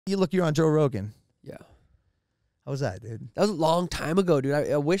You're on Joe Rogan. Yeah. How was that, dude? That was a long time ago, dude.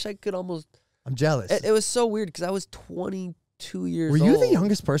 I wish I could almost. I'm jealous. It was so weird because I was 22 years old. Were you the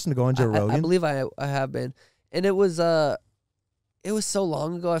youngest person to go on Joe Rogan? I believe I have been, and it was so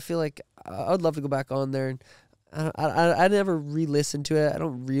long ago. I feel like I would love to go back on there, and I never re-listened to it. I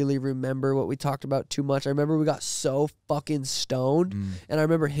don't really remember what we talked about too much. I remember we got so fucking stoned, and I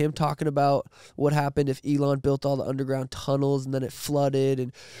remember him talking about what happened if Elon built all the underground tunnels and then it flooded,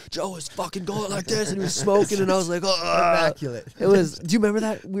 and Joe was fucking going like this, and he was smoking, and I was like, immaculate. It was. Do you remember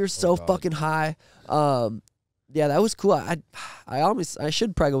that? We were so fucking high. Yeah, that was cool. I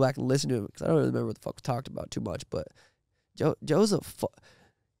should probably go back and listen to it because I don't really remember what the fuck we talked about too much. But Joe's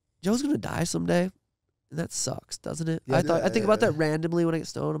gonna die someday. And that sucks, doesn't it? Yeah, I think about that randomly when I get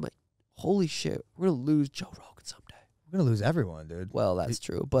stoned. I'm like, holy shit, we're gonna lose Joe Rogan someday. We're gonna lose everyone, dude. Well, that's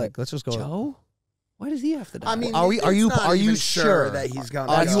true, but like, let's just go. Joe, why does he have to die? I mean, are you sure that he's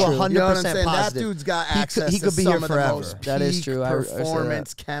gonna? Are you 100% you know what I'm saying? positive? That dude's got access. He could to be some here of forever. The most That is peak true.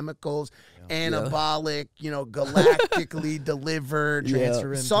 Performance chemicals, anabolic, galactically delivered.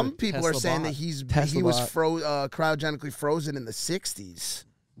 Yeah. Some people are saying that he was cryogenically frozen in the '60s.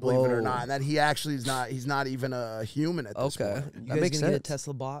 Believe it or not, and that he actually is not. He's not even a human at this point. You That guys makes gonna sense. get a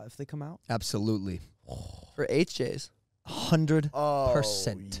Tesla bot if they come out? Absolutely. For HJs.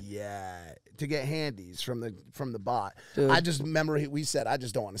 100%. Yeah, to get handies from the bot. Dude. I just remember we said I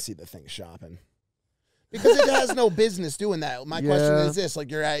just don't want to see the thing shopping because it has no business doing that. My question is this: like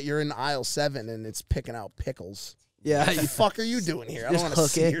you're in aisle 7 and it's picking out pickles. Yeah. What the fuck are you doing here? I don't want to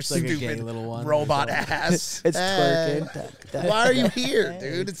hook see it. your It's like a gay stupid little one. robot ass. It's twerking. Why are you here,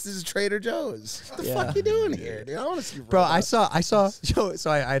 dude? This is Trader Joe's. What the fuck you doing here, dude? I want to see. Bro, I saw.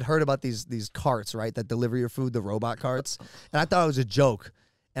 So I'd heard about these carts, right, that deliver your food, the robot carts, and I thought it was a joke.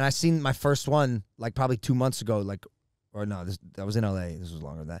 And I seen my first one like probably 2 months ago, or no, that was in LA. This was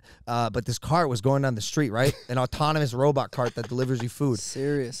longer than that. But this cart was going down the street, right? An autonomous robot cart that delivers you food.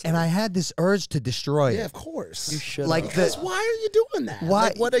 Seriously. And I had this urge to destroy it. Yeah, of course. You should. Like Because why are you doing that? Why?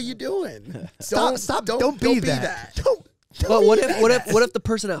 Like, what are you doing? Stop! Don't be that. But what if the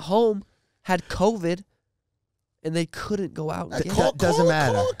person at home had COVID and they couldn't go out? And get it? Doesn't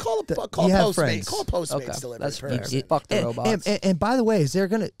matter. Call You have Postmates. friends. Call Postmates Okay, delivery that's fair. person. Fuck the robots. And by the way, is there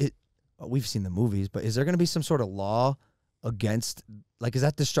gonna? We've seen the movies, but is there gonna be some sort of law against? Like, is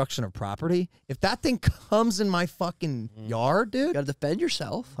that destruction of property? If that thing comes in my fucking yard, You dude, gotta defend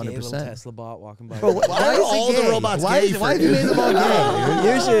yourself. 100%. Gay little Tesla bot walking by. Bro, Why are all the robots why gay is, for why have you you? made them all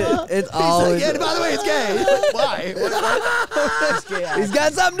gay? You should. It's He's like, always. yeah, by the way, it's gay. Why? He's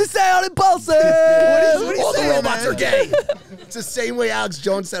got something to say on Impulsive. What All the saying, robots man? are gay. It's the same way Alex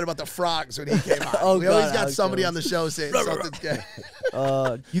Jones said about the frogs when he came out. Oh, we God, always got Alex somebody Jones. on the show saying something's gay.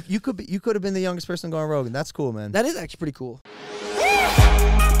 You could have been the youngest person going Rogan. That's cool, man. That is actually pretty cool.